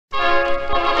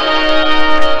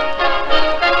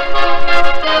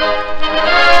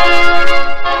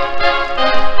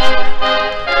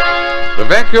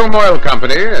Fume Oil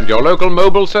Company and your local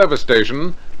Mobil service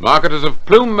station, marketers of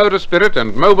Plume Motor Spirit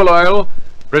and Mobil Oil,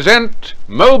 present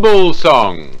Mobil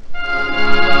Song.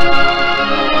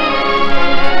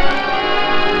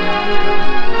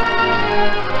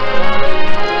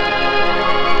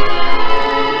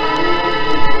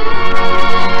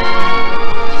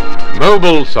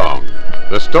 Mobil Song,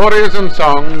 the stories and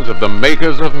songs of the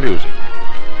makers of music.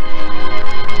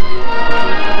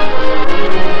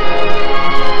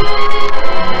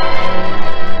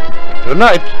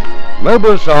 Tonight,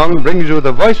 Mobil Song brings you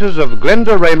the voices of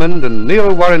Glenda Raymond and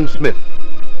Neil Warren Smith,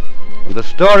 and the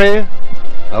story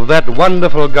of that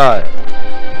wonderful guy.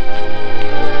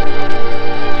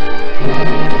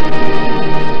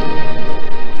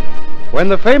 When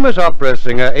the famous opera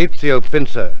singer Hector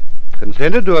Crawford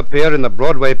consented to appear in the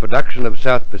Broadway production of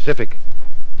South Pacific,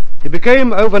 he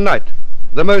became overnight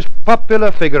the most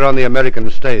popular figure on the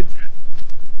American stage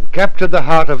and captured the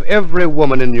heart of every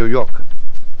woman in New York.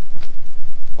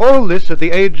 All this at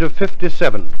the age of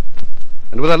 57,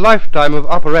 and with a lifetime of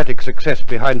operatic success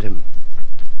behind him.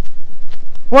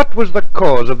 What was the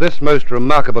cause of this most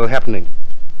remarkable happening?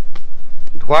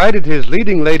 And why did his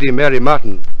leading lady, Mary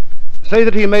Martin, say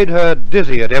that he made her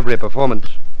dizzy at every performance?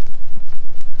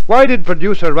 Why did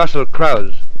producer Russell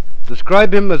Krause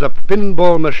describe him as a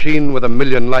pinball machine with a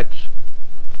million lights?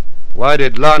 Why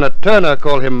did Lana Turner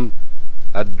call him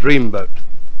a dreamboat?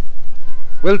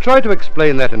 We'll try to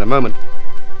explain that in a moment.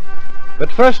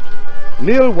 But first,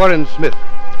 Neil Warren Smith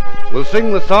will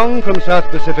sing the song from South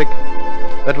Pacific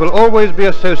that will always be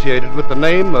associated with the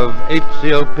name of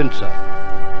Hector Crawford.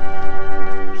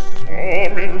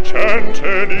 Some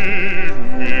enchanted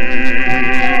evening,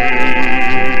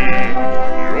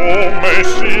 you may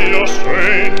see a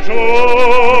stranger.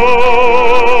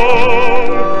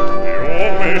 You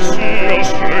may see a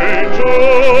stranger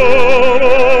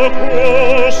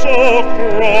across a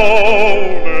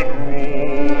crowded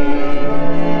room,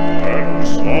 and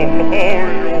somehow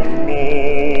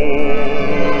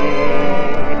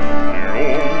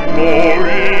you know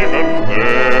even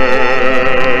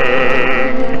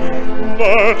then,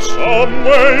 that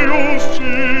somewhere you'll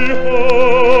see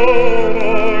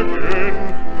her again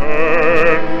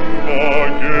and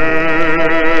again.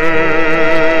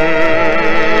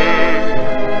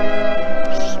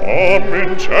 Some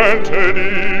enchanted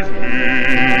evening,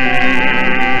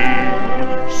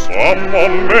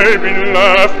 someone may be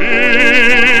laughing.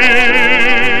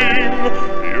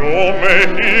 You may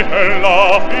hear her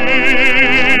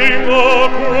laughing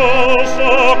across a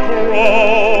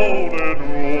crowded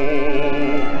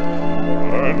room,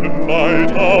 and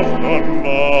night after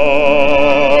night,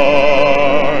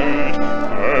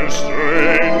 as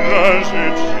strange as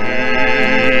it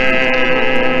seems,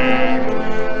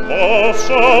 the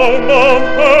sound of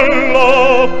her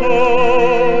laughter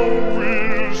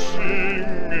will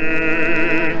sing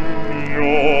in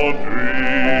your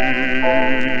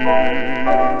dreams.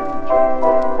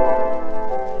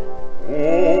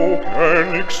 Who can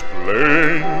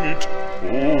explain it?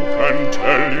 Who can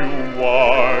tell you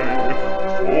why?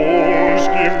 Fools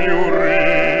give you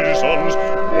reasons,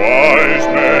 wise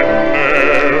men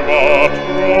never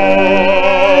try.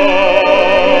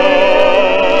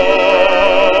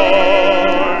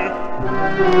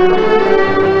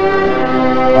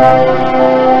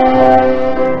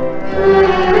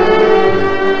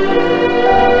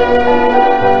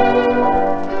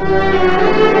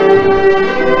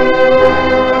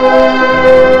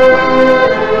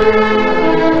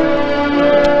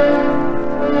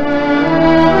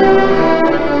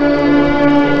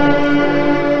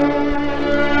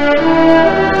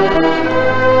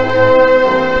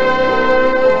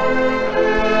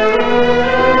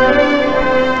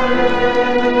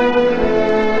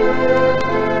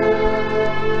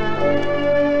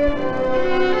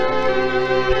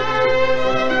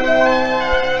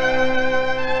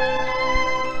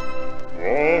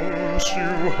 Once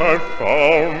you have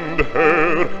found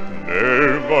her,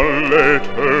 never let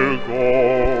her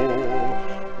go.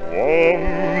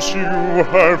 Once you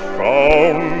have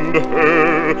found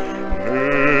her,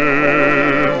 never let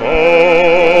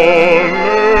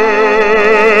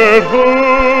her go.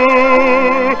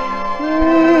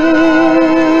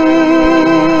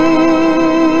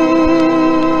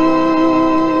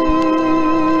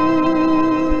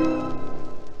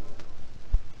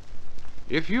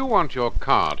 If you want your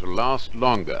car to last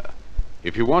longer,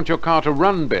 if you want your car to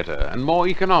run better and more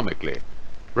economically,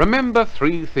 remember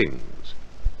three things.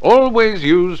 Always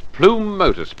use Plume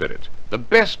Motor Spirit, the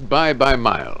best buy by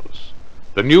miles.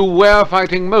 The new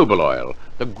wear-fighting Mobil Oil,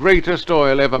 the greatest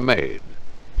oil ever made.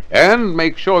 And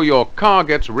make sure your car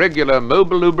gets regular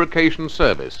Mobil lubrication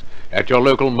service at your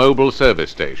local Mobil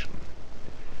service station.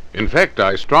 In fact,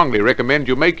 I strongly recommend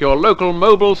you make your local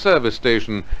Mobil service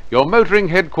station your motoring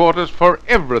headquarters for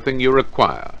everything you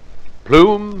require.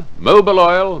 Plume, Mobil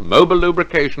oil, Mobil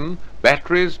lubrication,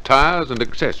 batteries, tires and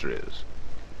accessories.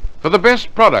 For the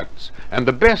best products and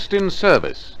the best in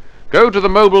service, go to the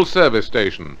Mobil service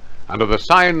station under the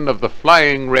sign of the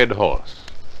Flying Red Horse.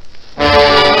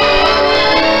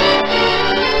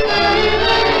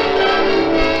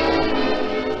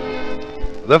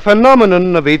 The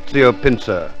phenomenon of Ezio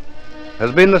Pincer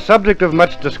has been the subject of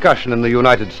much discussion in the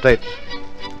United States.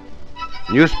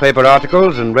 Newspaper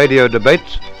articles and radio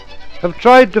debates have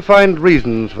tried to find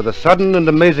reasons for the sudden and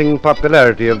amazing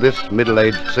popularity of this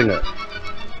middle-aged singer.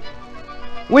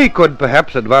 We could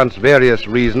perhaps advance various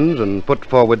reasons and put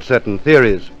forward certain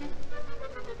theories,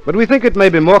 but we think it may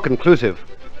be more conclusive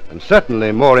and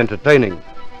certainly more entertaining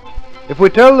if we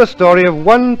tell the story of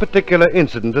one particular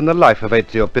incident in the life of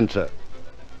Ezio Pincer,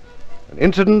 an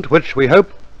incident which we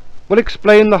hope will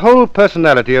explain the whole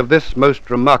personality of this most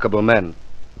remarkable man.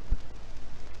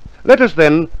 Let us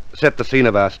then set the scene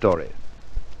of our story.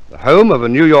 The home of a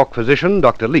New York physician,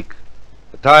 Dr. Leake.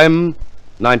 The time,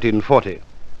 1940.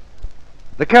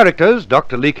 The characters,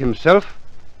 Dr. Leake himself,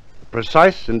 a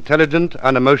precise, intelligent,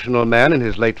 unemotional man in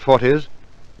his late 40s,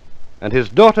 and his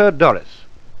daughter, Doris,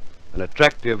 an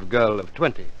attractive girl of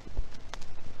 20.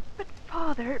 But,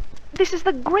 Father, this is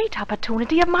the great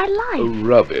opportunity of my life.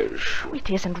 Rubbish. Oh, it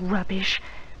isn't rubbish.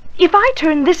 If I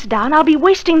turn this down, I'll be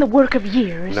wasting the work of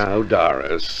years. Now,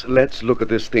 Doris, let's look at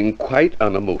this thing quite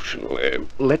unemotionally.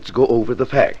 Let's go over the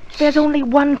facts. There's only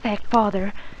one fact,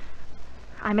 Father.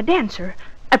 I'm a dancer.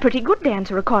 A pretty good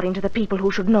dancer, according to the people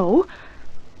who should know.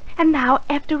 And now,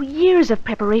 after years of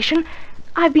preparation,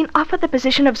 I've been offered the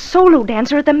position of solo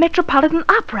dancer at the Metropolitan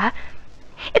Opera.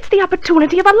 It's the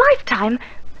opportunity of a lifetime.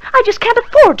 I just can't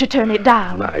afford to turn it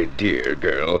down. My dear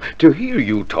girl, to hear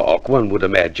you talk, one would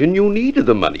imagine you needed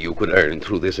the money you could earn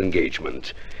through this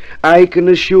engagement. I can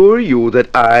assure you that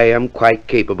I am quite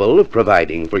capable of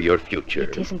providing for your future.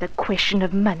 It isn't a question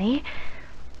of money.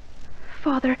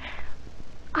 Father,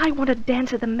 I want to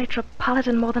dance at the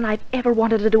Metropolitan more than I've ever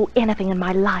wanted to do anything in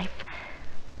my life.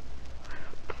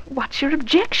 What's your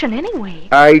objection, anyway?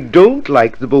 I don't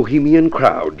like the bohemian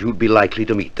crowd you'd be likely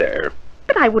to meet there.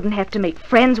 But I wouldn't have to make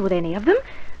friends with any of them.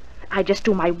 I just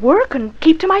do my work and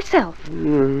keep to myself.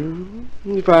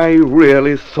 If I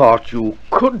really thought you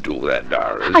could do that,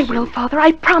 Doris. I will, Father.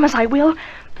 I promise I will.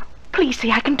 Please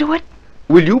see I can do it.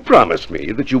 Will you promise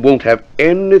me that you won't have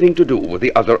anything to do with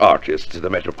the other artists at the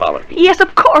Metropolitan? Yes,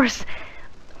 of course.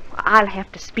 I'll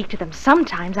have to speak to them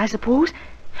sometimes, I suppose.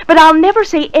 But I'll never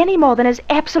say any more than is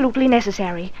absolutely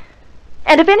necessary.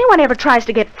 And if anyone ever tries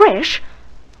to get fresh,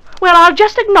 well, I'll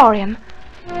just ignore him.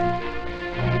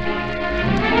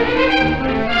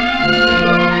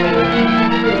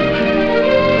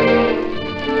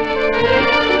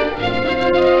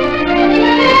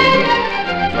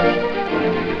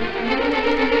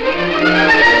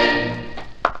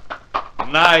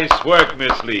 Nice work,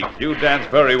 Miss Leake. You dance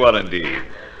very well indeed.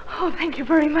 Oh, thank you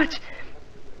very much.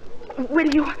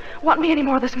 Will you want me any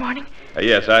more this morning?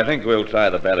 Yes, I think we'll try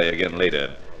the ballet again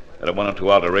later. There are one or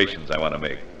two alterations I want to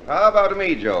make. How about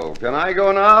me, Joe? Can I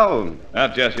go now?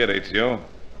 Not just yet, Ezio.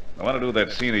 I want to do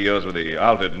that scene of yours with the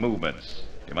altered movements.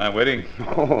 You mind waiting?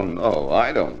 Oh, no,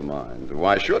 I don't mind.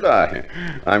 Why should I?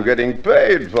 I'm getting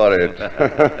paid for it.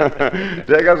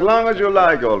 Take as long as you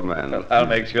like, old man. Well, I'll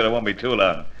make sure it won't be too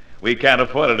long. We can't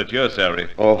afford it at your salary.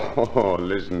 Oh,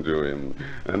 listen to him.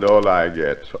 And all I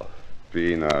get. Oh,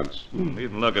 peanuts.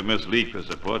 Needn't look at Miss Leake for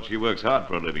support. She works hard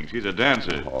for a living. She's a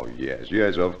dancer. Oh,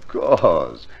 yes, of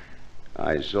course.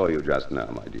 I saw you just now,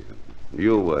 my dear.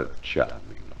 You were charming.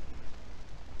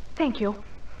 Thank you.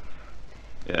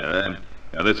 Yeah,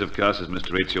 now this, of course, is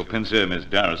Mr. Ezio Pincer, Miss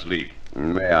Doris Leake.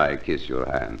 May I kiss your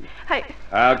hand?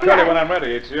 I'll tell you when I'm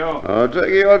ready, Ezio. Oh,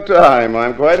 take your time.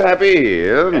 I'm quite happy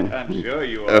here. I'm sure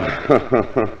you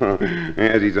are.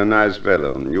 Yes, he's a nice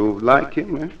fellow. You like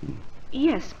him, eh?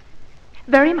 Yes,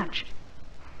 very much.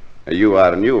 You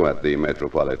are new at the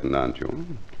Metropolitan, aren't you?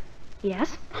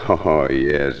 Yes? Oh,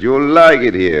 yes. You'll like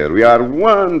it here. We are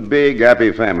one big,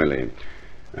 happy family.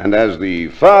 And as the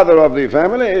father of the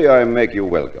family, I make you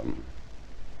welcome.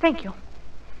 Thank you.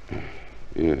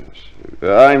 Yes.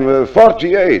 I'm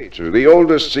 48, the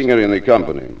oldest singer in the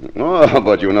company. Oh,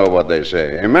 but you know what they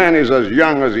say. A man is as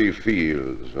young as he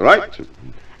feels, right?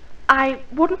 I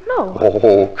wouldn't know.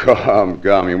 Oh, come.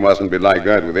 You mustn't be like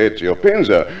that with Ezio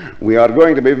Pincer. We are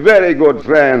going to be very good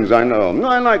friends, I know.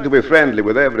 I like to be friendly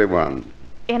with everyone.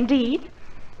 Indeed?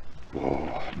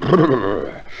 Oh,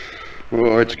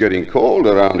 it's getting cold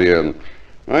around here.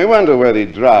 I wonder where the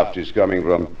draft is coming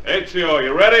from. Ezio,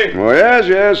 you ready? Oh,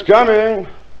 yes, coming.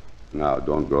 Now,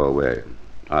 don't go away.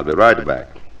 I'll be right back.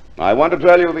 I want to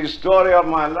tell you the story of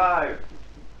my life.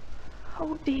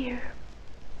 Oh, dear.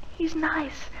 He's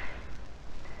nice.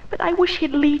 But I wish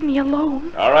he'd leave me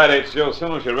alone. All right, Ezio. As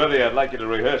soon as you're ready, I'd like you to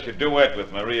rehearse your duet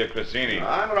with Maria Crescini.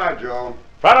 I'm right, Joe.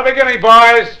 From the beginning,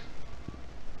 boys.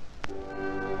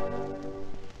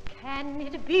 Can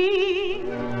it be?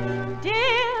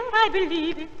 Dare I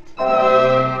believe it?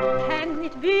 Can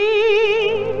it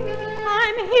be?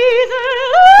 I'm his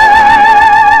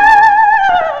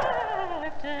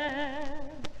actor.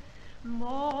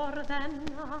 More than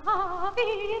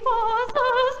he was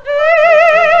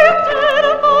suspected,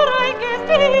 for I guessed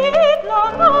it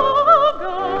long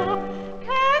ago.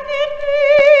 Can it be?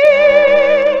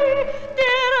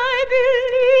 Dare I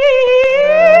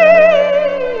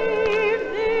believe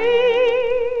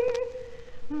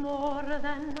thee? More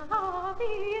than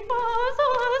he was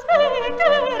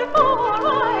suspected,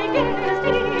 for I guessed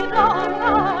it long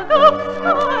ago.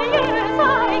 Oh, yes,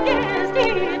 I guessed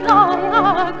it long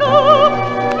ago.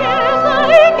 Yes, I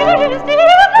guessed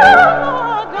it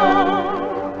long ago.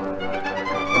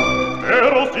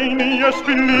 Rosini, yes,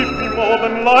 believe me, more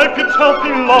than life itself,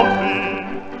 he loves thee.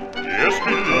 Yes,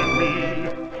 believe me.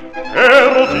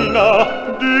 Rosina,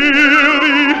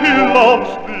 dearly he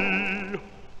loves thee.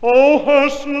 Oh, her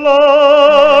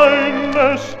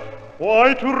slyness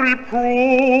quite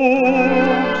reproves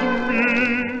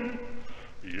me.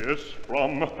 Yes,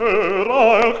 from her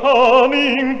I'll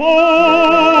cunning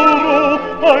borrow,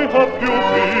 I have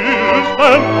beauties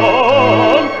and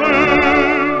confess.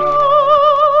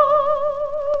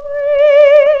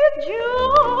 With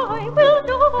joy will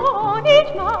dawn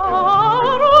each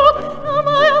morrow,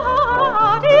 my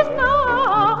heart is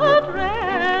not at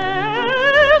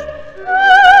rest.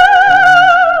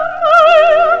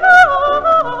 My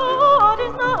heart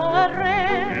is not at rest.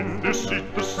 In deceit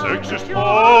the sex is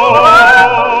far.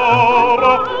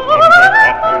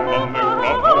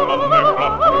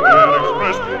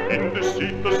 In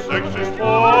deceit the sex is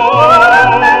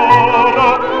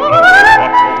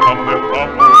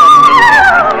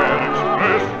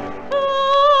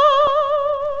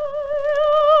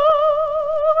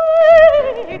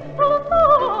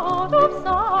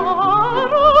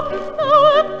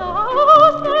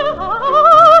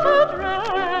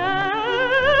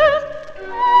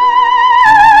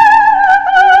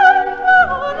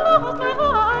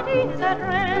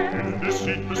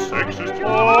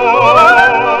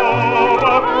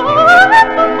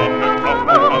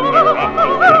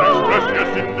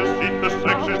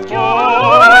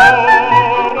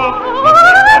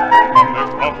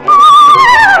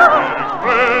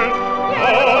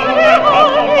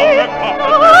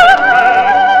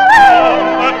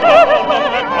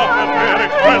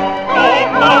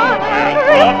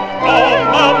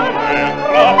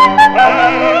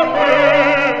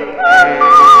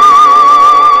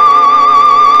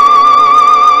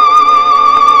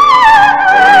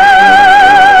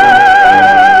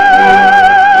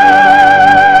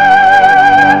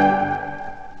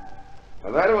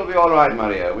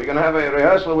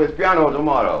with piano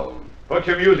tomorrow. Put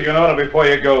your music in order before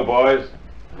you go, boys.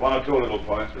 One or two little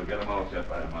points. We'll get them all set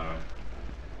by tomorrow.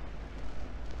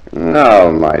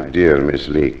 Now, my dear Miss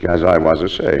Leake, as I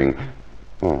was saying...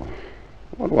 Oh,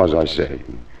 what was I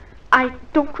saying? I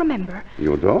don't remember.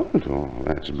 You don't? Oh,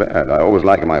 that's bad. I always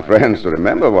like my friends to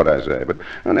remember what I say, but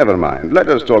never mind. Let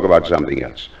us talk about something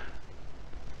else.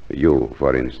 You,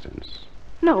 for instance.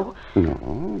 No.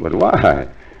 No, but why?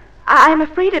 I'm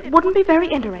afraid it wouldn't be very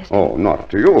interesting. Oh, not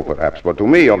to you, perhaps, but to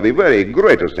me of the very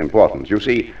greatest importance. You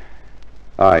see,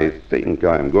 I think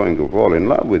I'm going to fall in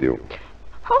love with you.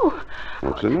 Oh.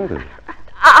 What's the matter?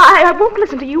 I won't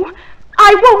listen to you.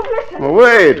 I won't listen. Oh,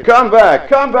 wait, come back,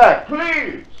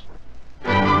 please.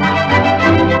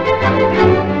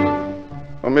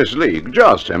 Oh, Miss Leake,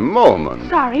 just a moment.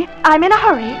 Sorry, I'm in a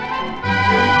hurry.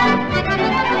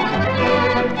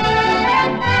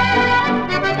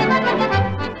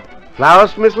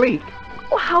 Flowers for Miss Leake.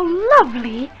 Oh, how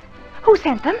lovely. Who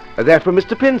sent them? They're from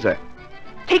Mr. Pinzer.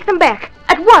 Take them back,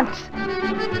 at once.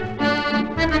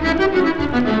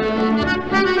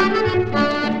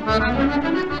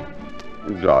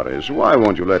 Doris, why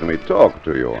won't you let me talk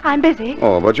to you? I'm busy.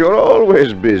 Oh, but you're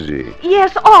always busy.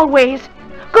 Yes, always.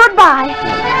 Goodbye.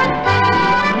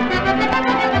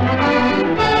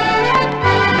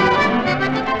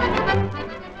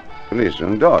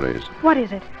 Listen, Doris. What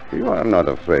is it? You are not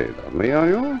afraid of me, are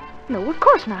you? No, of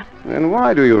course not. Then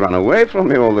why do you run away from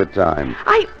me all the time?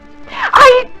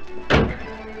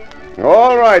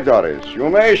 All right, Doris. You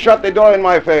may shut the door in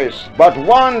my face, but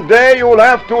one day you'll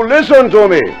have to listen to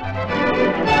me.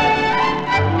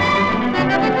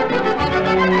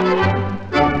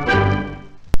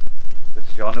 This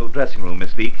is your new dressing room,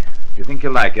 Miss Leake. Do you think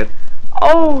you'll like it?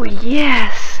 Oh,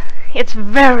 yes. It's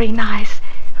very nice.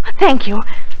 Thank you.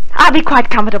 I'll be quite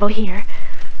comfortable here.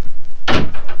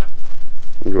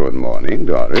 Good morning,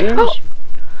 Doris. Oh.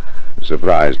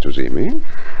 Surprised to see me?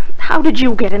 How did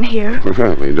you get in here?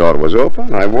 Well, the door was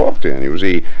open. I walked in. You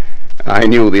see, I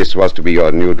knew this was to be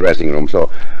your new dressing room, so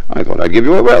I thought I'd give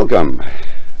you a welcome.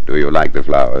 Do you like the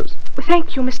flowers?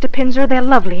 Thank you, Mr. Pinzer. They're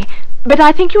lovely. But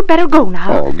I think you'd better go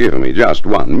now. Oh, give me just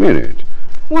 1 minute.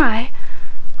 Why?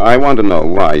 I want to know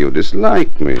why you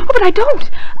dislike me. Oh, but I don't.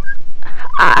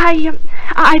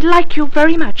 I'd like you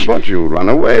very much. But you run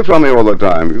away from me all the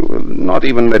time. You will not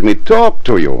even let me talk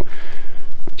to you.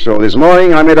 So this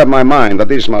morning I made up my mind that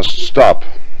this must stop.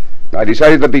 I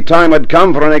decided that the time had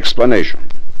come for an explanation.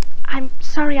 I'm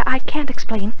sorry I can't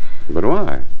explain. But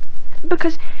why?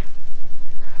 Because,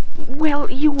 well,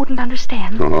 you wouldn't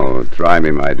understand. Oh, try me,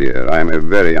 my dear. I'm a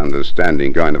very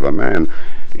understanding kind of a man.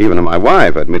 Even my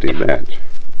wife admitted that.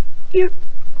 Your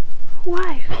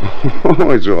wife? Oh,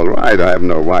 it's all right. I have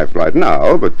no wife right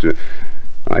now, but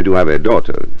I do have a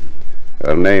daughter.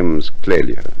 Her name's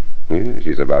Clelia. Yeah,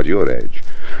 she's about your age.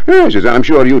 Yes, I'm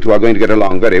sure you two are going to get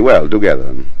along very well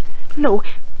together. No,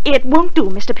 it won't do,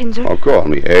 Mr. Pinzer. Oh, call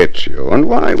me Ezio. And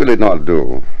why will it not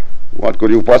do? What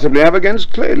could you possibly have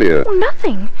against Clelia? Oh,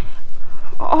 nothing.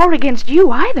 Or against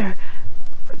you either.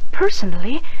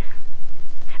 Personally.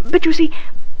 But you see,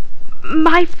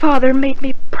 my father made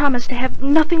me promise to have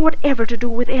nothing whatever to do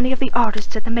with any of the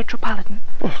artists at the Metropolitan.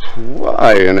 But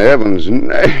why in heaven's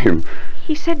name?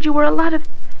 He said you were a lot of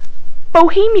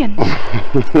bohemians.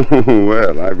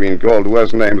 Well, I've been called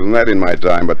worse names than that in my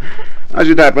time, but as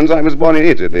it happens, I was born in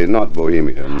Italy, not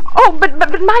bohemian. Oh, but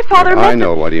my father meant... I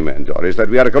know what he meant, Doris, that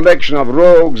we are a collection of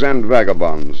rogues and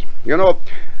vagabonds. You know,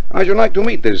 I should like to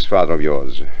meet this father of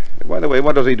yours. By the way,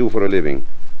 what does he do for a living?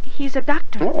 He's a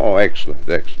doctor. Oh, excellent,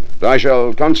 excellent. I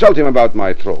shall consult him about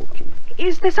my throat.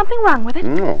 Is there something wrong with it?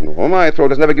 No, my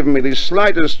throat has never given me the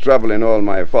slightest trouble in all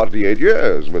my 48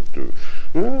 years, but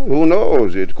well, who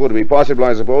knows? It could be possible,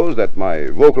 I suppose, that my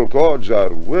vocal cords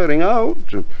are wearing out.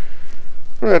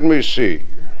 Let me see.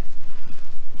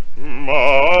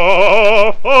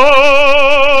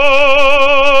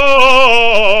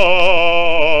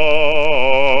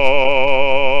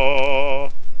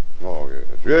 Oh,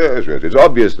 yes, it's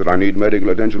obvious that I need medical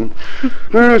attention.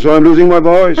 So I'm losing my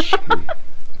voice.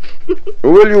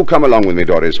 Will you come along with me,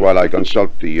 Doris, while I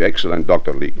consult the excellent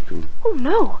Dr. Leake? Oh,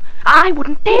 no. I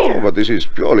wouldn't dare. Oh, but this is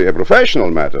purely a professional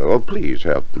matter. Oh, please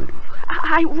help me.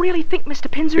 I really think, Mr.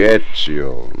 Pinzer...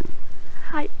 Ezio.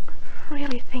 I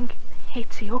really think,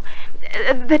 Ezio,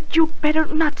 that you'd better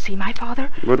not see my father.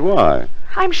 But why?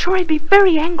 I'm sure he'd be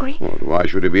very angry. Well, why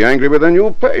should he be angry with a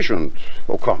new patient?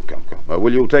 Oh, come.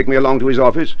 Will you take me along to his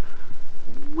office?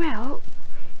 Well,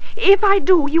 if I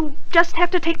do, you just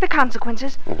have to take the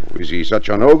consequences. Oh, is he such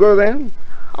an ogre, then?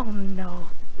 Oh, no.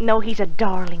 No, he's a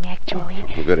darling, actually.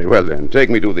 Oh, very well, then. Take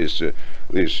me to this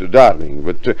darling.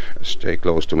 But stay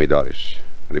close to me, Doris.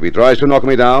 And if he tries to knock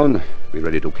me down, be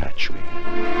ready to catch me.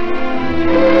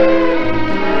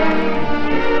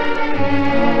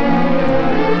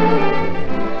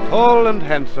 Tall and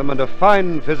handsome and a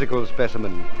fine physical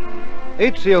specimen,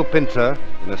 Ezio Pinzer,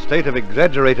 in a state of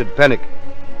exaggerated panic,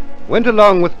 went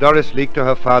along with Doris Leake to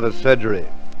her father's surgery,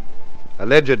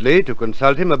 allegedly to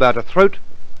consult him about a throat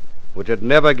which had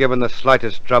never given the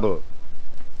slightest trouble.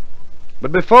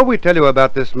 But before we tell you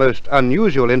about this most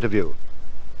unusual interview,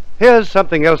 here's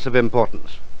something else of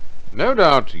importance. No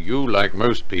doubt you, like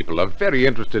most people, are very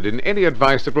interested in any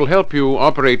advice that will help you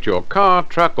operate your car,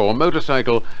 truck, or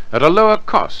motorcycle at a lower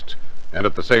cost, and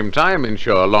at the same time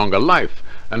ensure longer life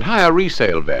and higher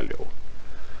resale value.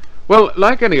 Well,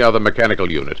 like any other mechanical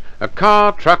unit, a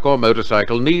car, truck, or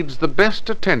motorcycle needs the best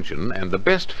attention and the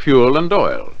best fuel and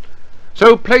oil.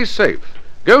 So play safe.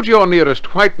 Go to your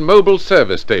nearest white Mobil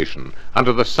service station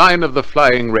under the sign of the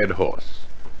Flying Red Horse.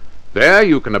 There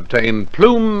you can obtain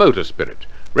Plume Motor Spirit,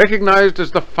 recognized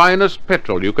as the finest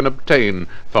petrol you can obtain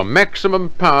for maximum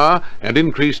power and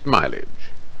increased mileage.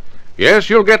 Yes,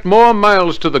 you'll get more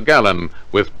miles to the gallon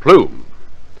with Plume.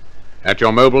 At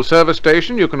your Mobil service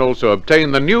station you can also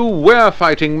obtain the new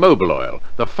wear-fighting Mobil Oil,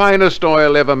 the finest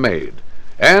oil ever made,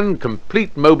 and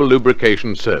complete Mobil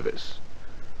lubrication service.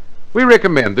 We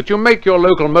recommend that you make your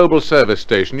local Mobil service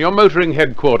station your motoring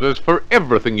headquarters for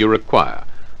everything you require: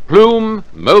 Plume,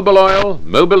 Mobil Oil,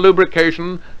 Mobil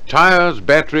lubrication, tires,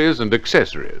 batteries, and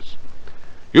accessories.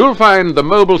 you'll find the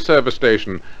Mobil service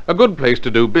station a good place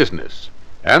to do business,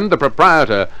 and the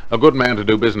proprietor a good man to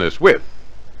do business with.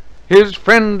 His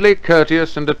friendly,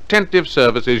 courteous, and attentive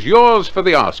service is yours for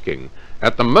the asking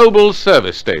at the Mobil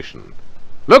service station.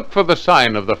 Look for the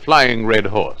sign of the Flying Red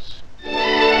Horse.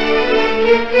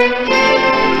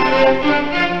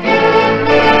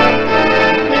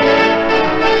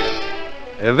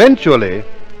 Eventually,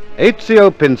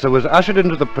 Ezio Pincer was ushered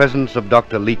into the presence of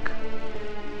Dr. Leake,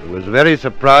 who was very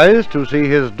surprised to see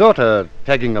his daughter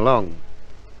tagging along.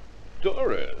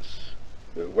 Doris,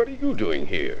 what are you doing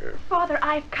here? Father,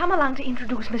 I've come along to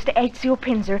introduce Mr. Ezio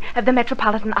Pincer of the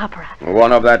Metropolitan Opera.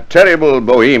 One of that terrible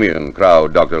bohemian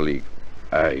crowd, Dr. Leake.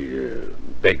 I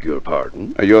beg your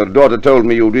pardon? Your daughter told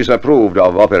me you disapproved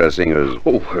of opera singers.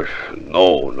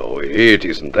 Oh, no, it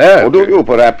isn't that. Or do you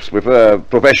perhaps prefer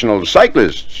professional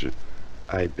cyclists?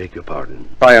 I beg your pardon?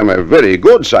 I am a very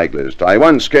good cyclist. I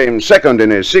once came second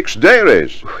in a 6-day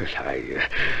race. Well,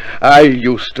 I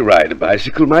used to ride a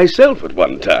bicycle myself at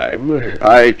one time.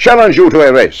 I challenge you to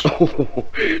a race.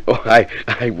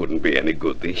 I wouldn't be any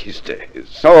good these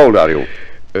days. How old are you?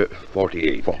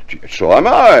 48. 40. So am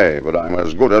I, but I'm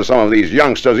as good as some of these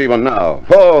youngsters even now.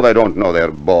 Oh, they don't know they're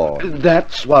bored.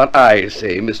 That's what I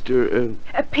say, Mr.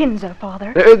 Pincer,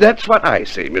 Father. That's what I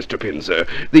say, Mr. Pincer.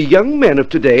 The young men of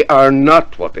today are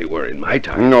not what they were in my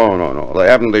time. No. They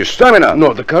haven't the stamina.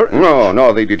 Nor the courage. No,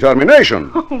 nor the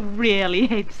determination. Oh, really,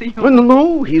 Ezio? Well,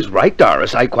 no, he's right,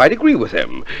 Doris. I quite agree with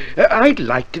him. I'd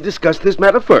like to discuss this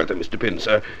matter further, Mr.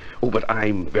 Pincer. Oh, but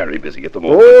I'm very busy at the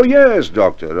moment. Oh, yes,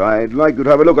 Doctor. I'd like you to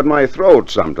have a look at my throat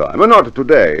sometime. Not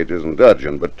today. It isn't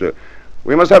urgent, but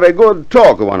we must have a good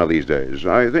talk one of these days.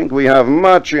 I think we have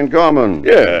much in common.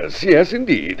 Yes,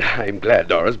 indeed. I'm glad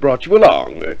Doris brought you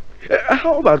along.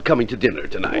 How about coming to dinner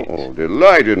tonight? Oh,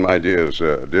 delighted, my dear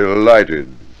sir.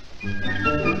 Delighted.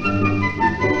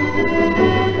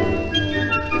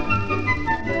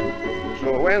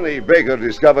 So when the baker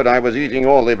discovered I was eating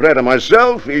all the bread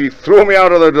myself, he threw me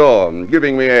out of the door,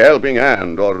 giving me a helping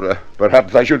hand, or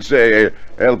perhaps I should say a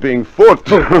helping foot.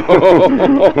 Did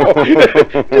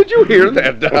you hear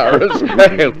that, Doris? A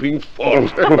helping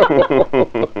foot.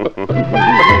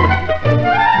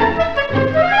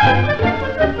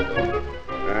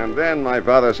 And then my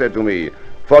father said to me,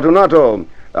 Fortunato,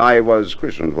 I was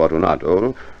christened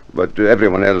Fortunato, but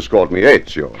everyone else called me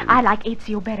Ezio. I like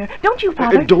Ezio better. Don't you,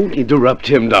 Father? Don't interrupt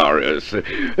him, Doris.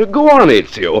 Go on,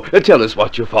 Ezio. Tell us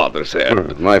what your father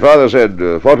said. My father said,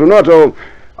 Fortunato,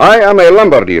 I am a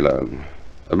lumber dealer,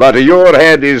 but your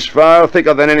head is far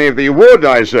thicker than any of the wood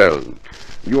I sell.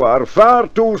 You are far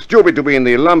too stupid to be in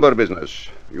the lumber business.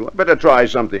 You had better try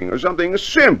something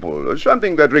simple,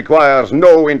 something that requires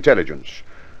no intelligence.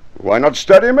 Why not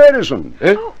study medicine?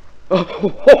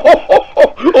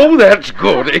 Oh, that's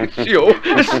good, Ezio.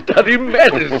 Study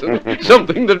medicine.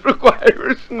 Something that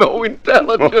requires no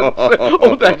intelligence.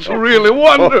 Oh, that's really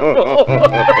wonderful.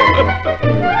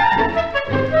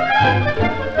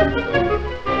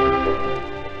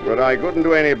 But I couldn't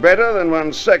do any better than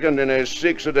 1 second in a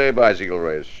 6-a-day bicycle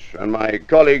race. And my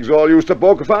colleagues all used to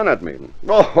poke fun at me.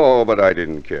 Oh, but I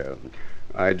didn't care.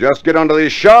 I'd just get under the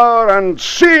shower and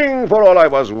sing for all I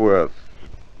was worth.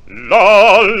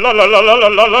 La la la la la la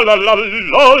la la la la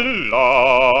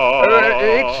la.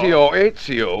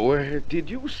 Ezio, did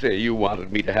you say you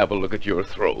wanted me to have a look at your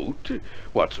throat?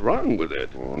 What's wrong with it?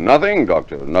 Oh, nothing,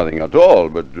 Doctor, nothing at all,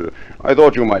 but I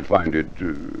thought you might find it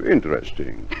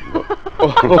interesting.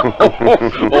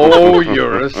 Oh,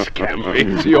 you're a scamp,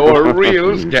 Ezio, a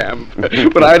real scamp.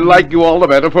 But I like you all the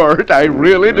better for it, I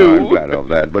really do. I'm glad of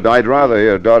that, but I'd rather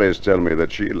hear Doris tell me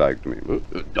that she liked me.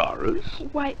 Doris?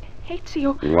 Why,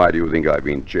 Ezio... Why do you think I've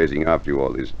been chasing after you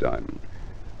all this time?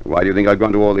 Why do you think I've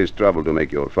gone to all this trouble to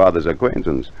make your father's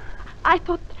acquaintance? I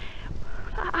thought...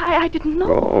 I didn't know.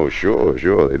 Oh, sure.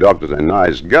 The doctor's a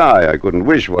nice guy. I couldn't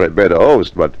wish for a better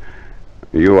host, but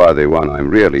you are the one I'm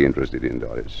really interested in,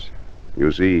 Doris.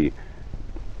 You see,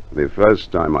 the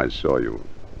first time I saw you,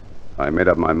 I made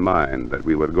up my mind that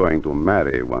we were going to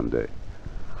marry one day.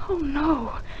 Oh,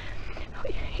 no.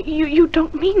 You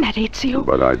don't mean that, Ezio.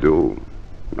 But I do.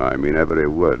 I mean every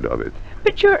word of it.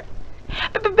 But you're...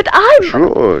 But I'm...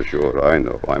 Sure, I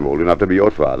know. I'm old enough to be your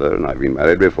father, and I've been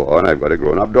married before, and I've got a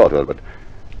grown-up daughter, but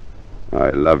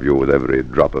I love you with every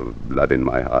drop of blood in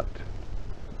my heart.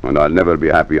 And I'll never be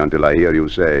happy until I hear you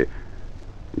say,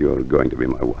 you're going to be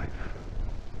my wife.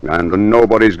 And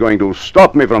nobody's going to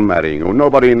stop me from marrying you,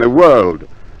 nobody in the world.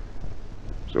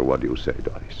 So what do you say,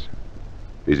 Doris?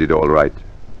 Is it all right?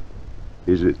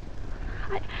 Is it?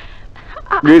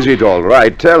 Is it all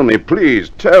right? Tell me, please,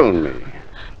 tell me.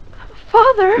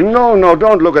 Father? No,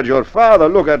 don't look at your father.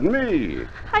 Look at me.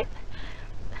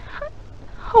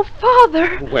 Oh,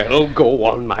 Father! Well, go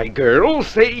on, my girl.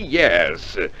 Say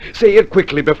yes. Say it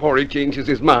quickly before he changes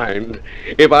his mind.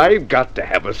 If I've got to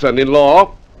have a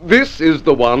son-in-law, this is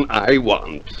the one I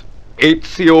want.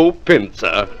 Ezio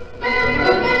Pinza.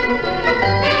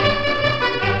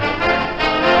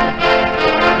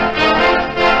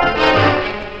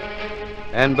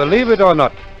 And believe it or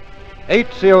not,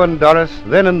 Ezio and Doris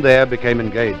then and there became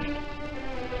engaged.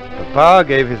 Papa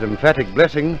gave his emphatic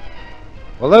blessing,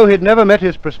 although he'd never met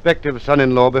his prospective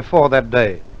son-in-law before that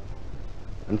day.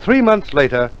 And 3 months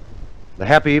later, the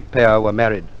happy pair were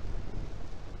married.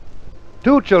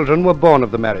 2 children were born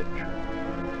of the marriage,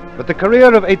 but the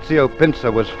career of Ezio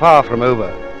Pinza was far from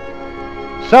over.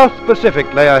 South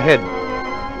Pacific lay ahead,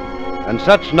 and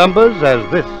such numbers as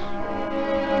this.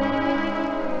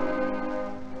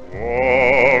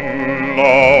 One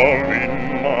love in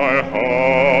my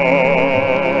heart,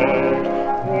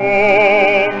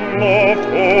 one love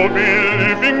to be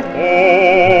living for,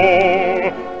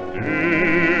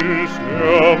 this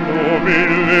year to be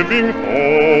living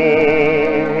for,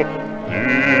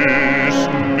 this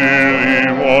nearly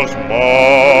was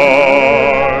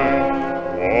mine,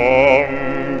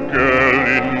 one girl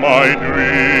in my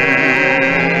dreams,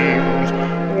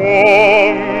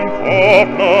 one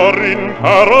partner in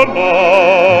paradise,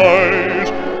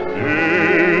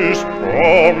 this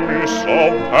promise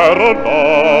of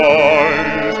paradise,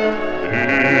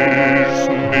 this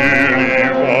nearly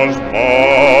was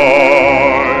mine.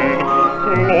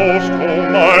 Close to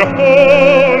my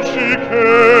heart she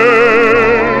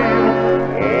came,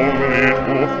 only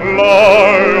to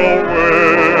fly away,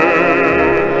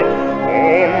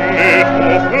 only to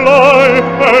fly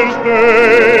as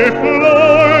they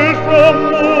fly from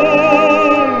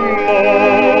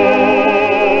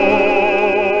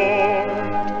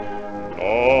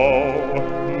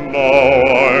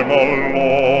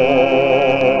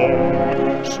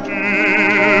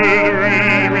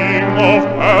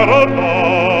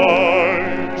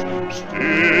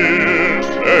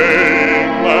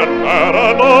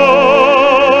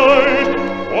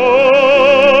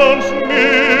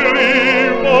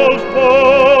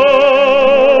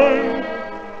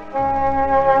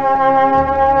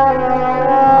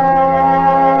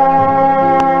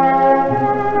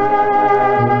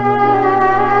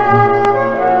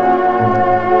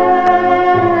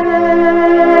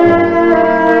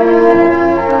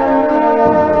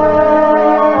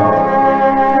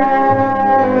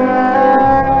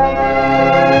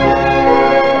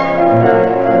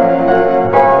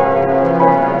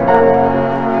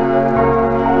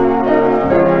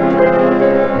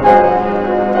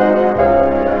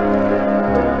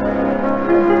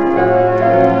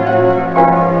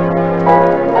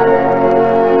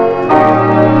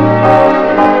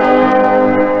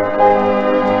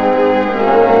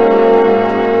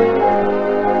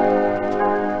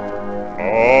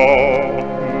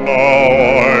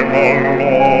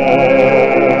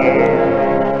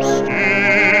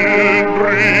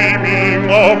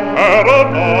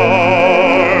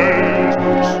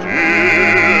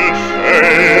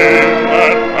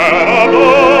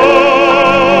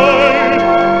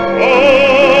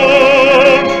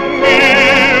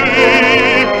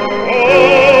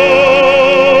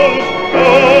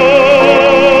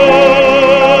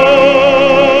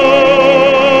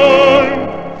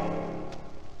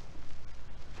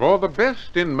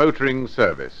In motoring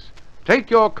service,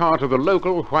 take your car to the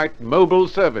local white Mobil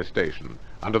service station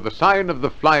under the sign of the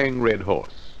Flying Red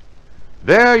Horse.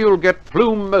 There you'll get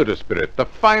Plume Motor Spirit, the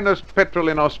finest petrol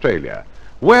in Australia,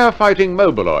 wear-fighting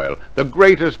Mobil oil, the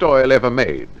greatest oil ever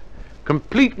made,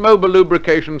 complete Mobil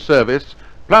lubrication service,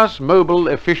 plus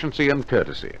Mobil efficiency and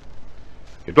courtesy.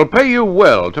 It will pay you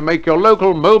well to make your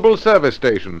local Mobil service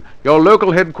station your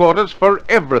local headquarters for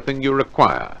everything you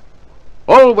require.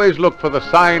 Always look for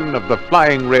the sign of the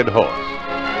Flying Red Horse.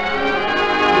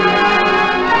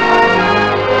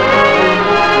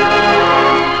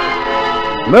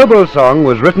 Mobil Song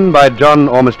was written by John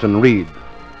Ormiston Reed.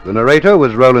 The narrator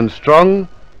was Roland Strong.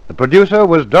 The producer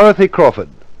was Dorothy Crawford.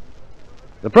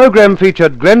 The program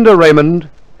featured Glenda Raymond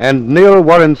and Neil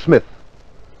Warren Smith.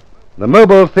 The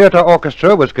Mobil Theatre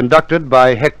Orchestra was conducted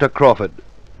by Hector Crawford.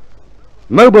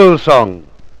 Mobil Song,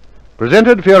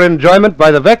 presented for your enjoyment by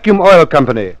the Vacuum Oil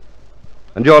Company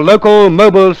and your local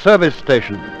Mobil service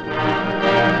station.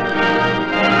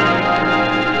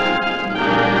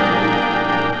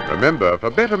 Remember, for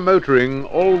better motoring,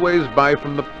 always buy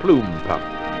from the Plume Pump.